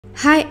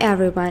Hi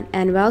everyone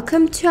and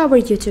welcome to our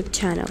YouTube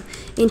channel.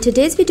 In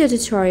today's video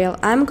tutorial,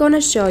 I'm gonna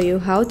show you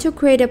how to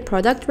create a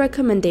product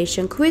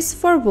recommendation quiz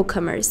for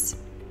WooCommerce.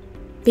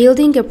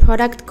 Building a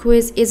product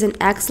quiz is an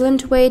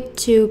excellent way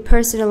to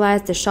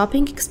personalize the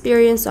shopping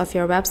experience of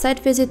your website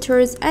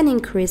visitors and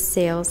increase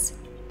sales.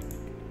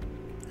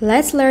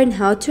 Let's learn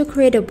how to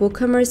create a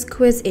WooCommerce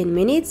quiz in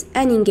minutes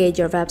and engage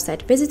your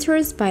website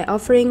visitors by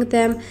offering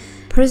them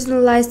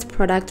personalized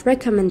product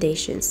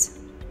recommendations.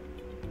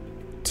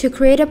 To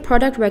create a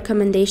product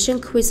recommendation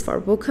quiz for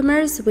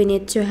WooCommerce, we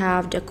need to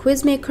have the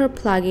QuizMaker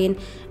plugin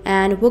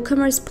and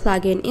WooCommerce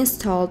plugin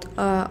installed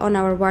on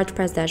our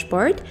WordPress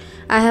dashboard.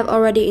 I have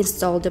already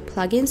installed the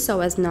plugin so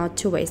as not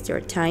to waste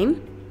your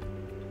time.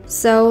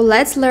 So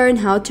let's learn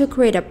how to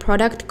create a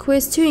product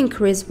quiz to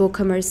increase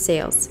WooCommerce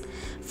sales.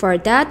 For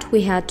that,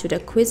 we head to the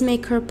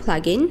QuizMaker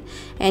plugin,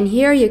 and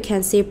here you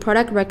can see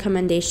product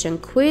recommendation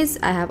quiz.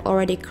 I have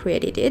already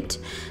created it,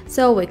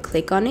 so we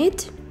click on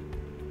it.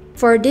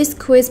 For this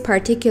quiz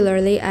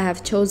particularly, I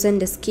have chosen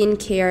the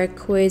skincare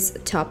quiz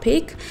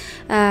topic.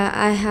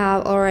 I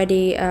have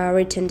already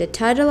written the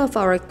title of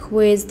our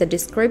quiz, the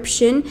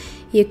description.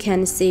 You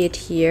can see it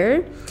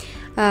here.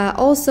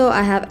 Also,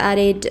 I have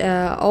added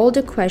all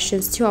the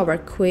questions to our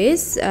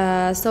quiz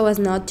so as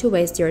not to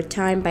waste your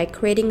time by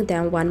creating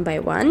them one by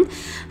one.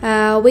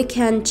 We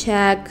can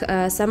check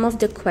some of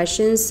the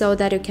questions so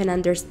that you can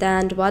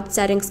understand what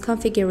settings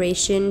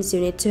configurations you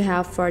need to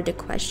have for the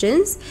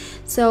questions.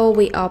 So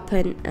we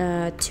open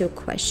two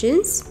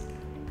questions.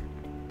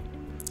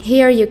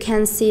 Here you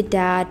can see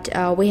that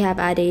we have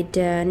added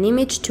an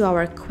image to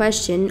our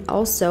question.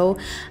 Also,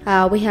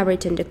 we have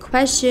written the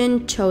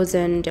question,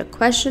 chosen the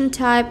question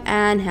type,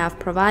 and have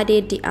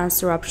provided the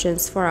answer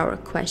options for our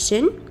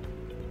question.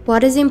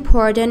 What is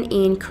important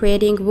in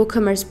creating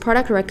WooCommerce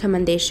product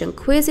recommendation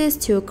quizzes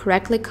to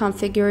correctly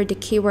configure the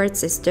keyword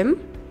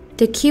system.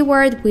 The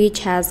keyword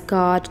which has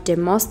got the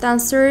most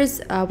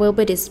answers will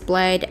be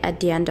displayed at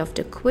the end of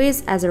the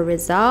quiz as a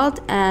result,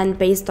 and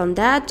based on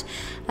that,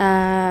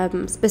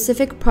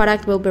 specific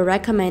product will be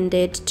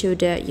recommended to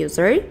the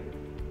user.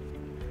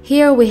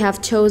 Here we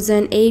have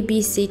chosen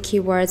ABC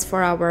keywords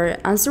for our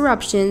answer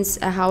options.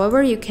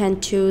 However, you can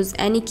choose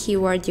any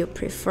keyword you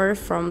prefer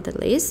from the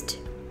list.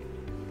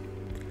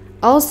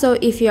 Also,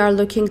 if you are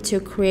looking to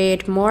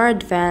create more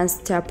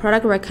advanced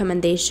product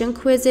recommendation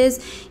quizzes,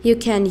 you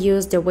can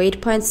use the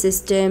waypoint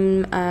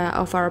system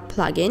of our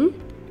plugin.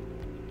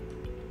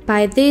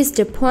 By this,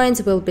 the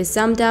points will be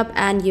summed up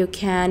and you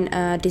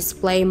can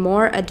display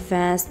more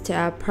advanced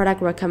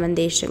product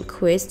recommendation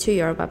quiz to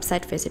your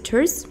website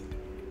visitors.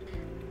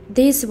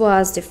 This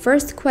was the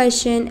first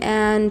question,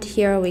 and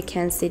here we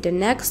can see the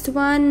next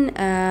one.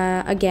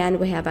 Again,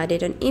 we have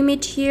added an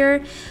image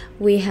here.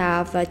 We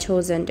have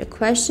chosen the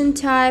question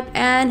type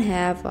and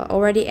have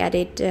already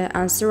added the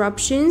answer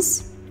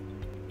options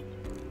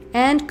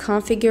and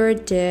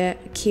configured the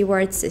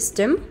keyword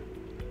system.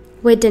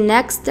 With the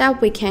next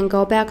step, we can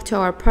go back to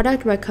our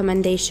product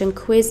recommendation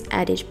quiz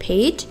edit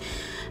page.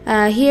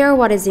 Here,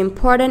 what is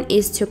important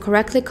is to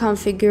correctly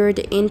configure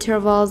the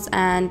intervals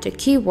and the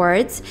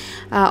keywords.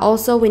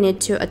 Also, we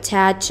need to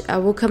attach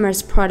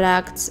WooCommerce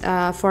products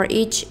for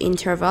each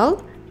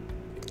interval.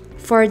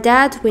 For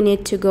that, we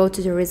need to go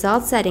to the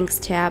Result Settings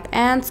tab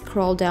and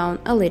scroll down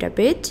a little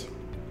bit.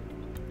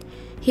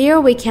 Here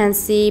we can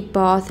see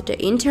both the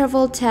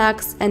interval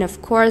tags and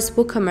of course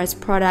WooCommerce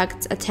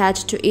products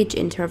attached to each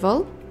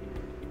interval.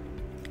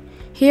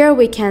 Here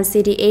we can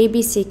see the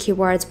ABC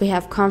keywords we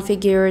have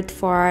configured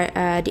for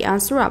the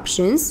answer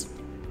options.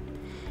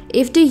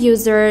 If the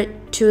user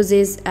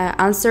chooses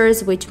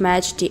answers which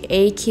match the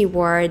A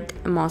keyword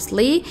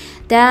mostly,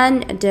 then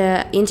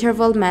the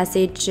interval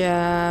message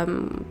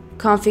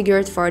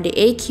configured for the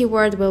A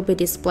keyword will be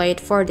displayed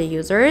for the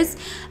users.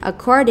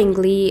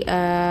 Accordingly,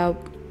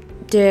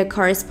 the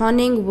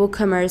corresponding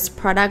WooCommerce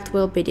product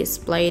will be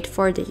displayed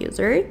for the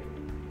user.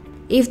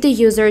 If the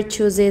user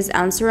chooses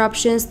answer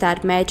options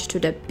that match to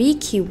the B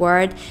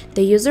keyword,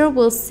 the user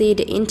will see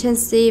the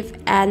Intensive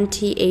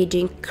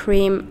Anti-Aging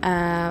Cream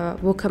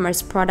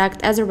WooCommerce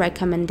product as a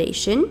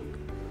recommendation.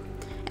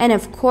 And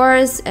of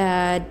course,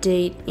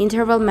 the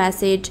interval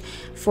message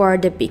for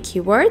the B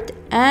keyword,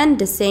 and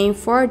the same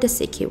for the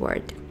C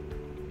keyword.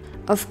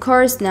 Of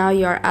course, now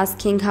you are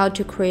asking how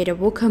to create a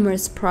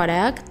WooCommerce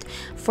product.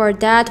 For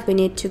that, we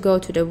need to go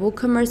to the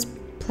WooCommerce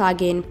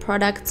plugin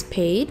products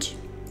page.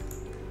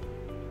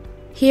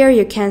 Here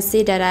you can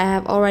see that I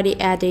have already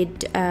added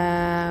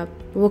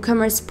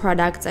WooCommerce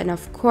products, and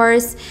of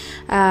course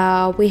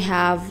we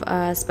have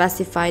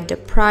specified the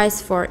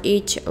price for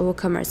each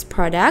WooCommerce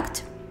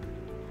product.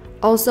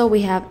 Also,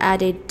 we have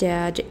added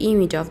the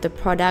image of the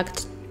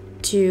product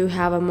to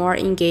have a more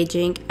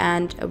engaging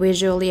and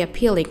visually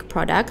appealing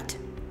product.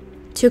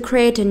 To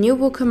create a new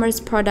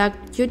WooCommerce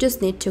product, you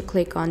just need to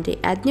click on the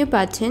Add New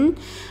button,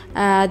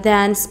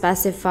 then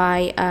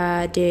specify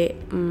the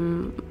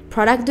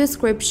product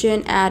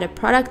description, add a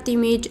product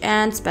image,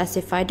 and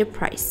specify the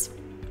price.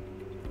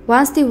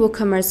 Once the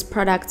WooCommerce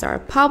products are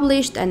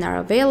published and are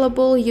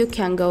available, you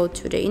can go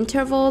to the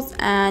intervals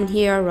and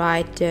here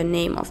write the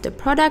name of the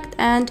product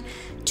and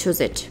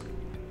choose it.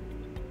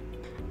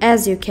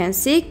 As you can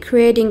see,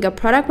 creating a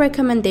product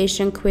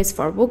recommendation quiz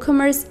for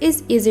WooCommerce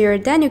is easier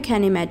than you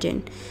can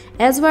imagine.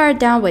 As we are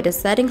done with the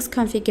settings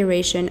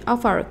configuration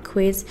of our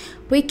quiz,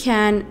 we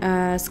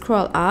can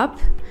scroll up.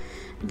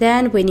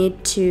 Then we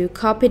need to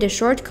copy the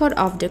shortcode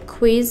of the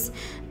quiz,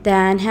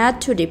 then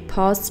head to the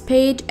posts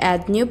page,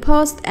 add new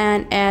post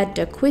and add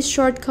the quiz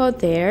shortcode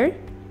there.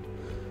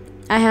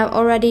 I have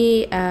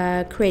already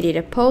created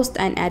a post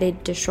and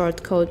added the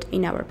shortcode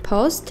in our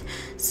post,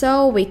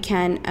 so we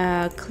can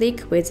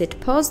click visit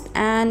post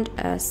and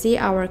see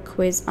our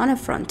quiz on a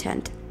front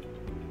end.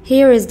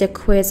 Here is the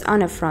quiz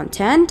on a front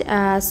end,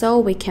 so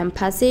we can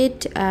pass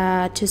it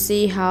to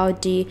see how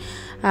the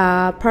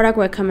product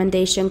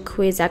recommendation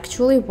quiz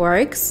actually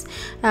works.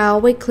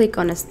 We click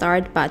on a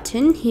start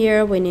button.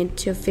 Here we need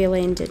to fill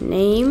in the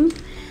name,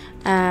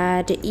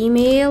 the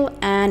email,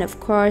 and of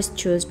course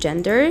choose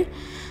gender.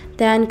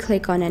 Then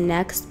click on the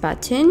next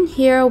button.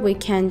 Here we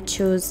can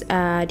choose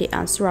the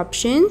answer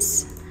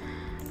options,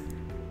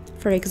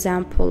 for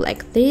example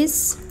like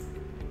this.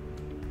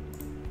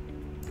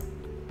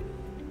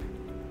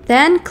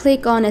 Then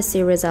click on a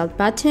see result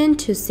button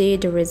to see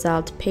the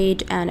result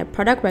page and a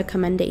product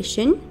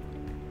recommendation.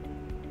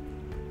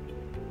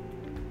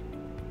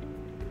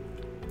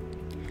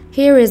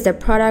 Here is the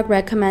product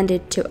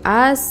recommended to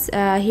us.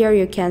 Here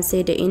you can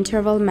see the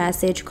interval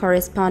message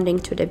corresponding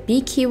to the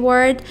B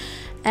keyword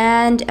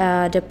and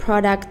the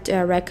product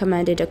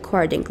recommended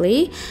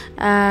accordingly.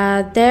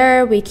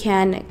 There we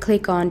can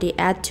click on the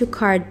add to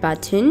cart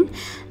button,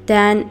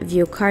 then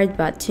view cart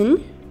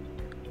button.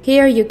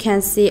 Here you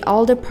can see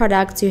all the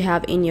products you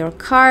have in your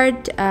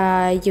cart.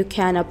 You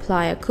can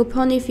apply a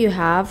coupon if you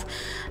have,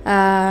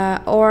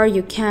 or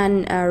you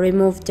can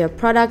remove the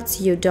products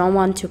you don't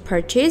want to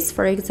purchase.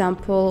 For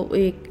example,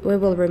 we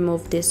will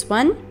remove this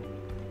one.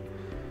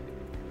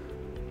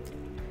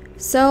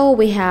 So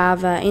we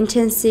have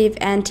intensive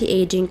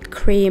anti-aging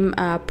cream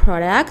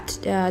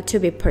product to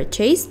be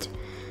purchased.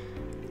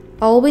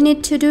 All we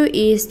need to do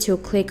is to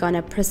click on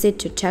a proceed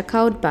to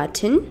checkout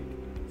button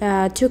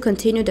to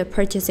continue the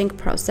purchasing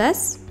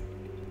process.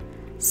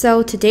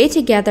 So today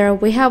together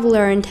we have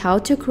learned how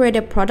to create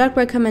a product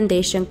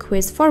recommendation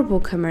quiz for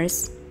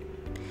WooCommerce.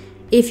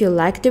 If you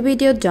liked the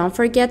video, don't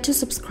forget to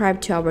subscribe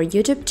to our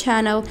YouTube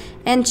channel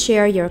and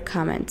share your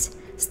comments.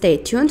 Stay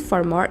tuned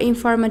for more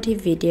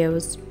informative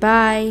videos.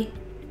 Bye!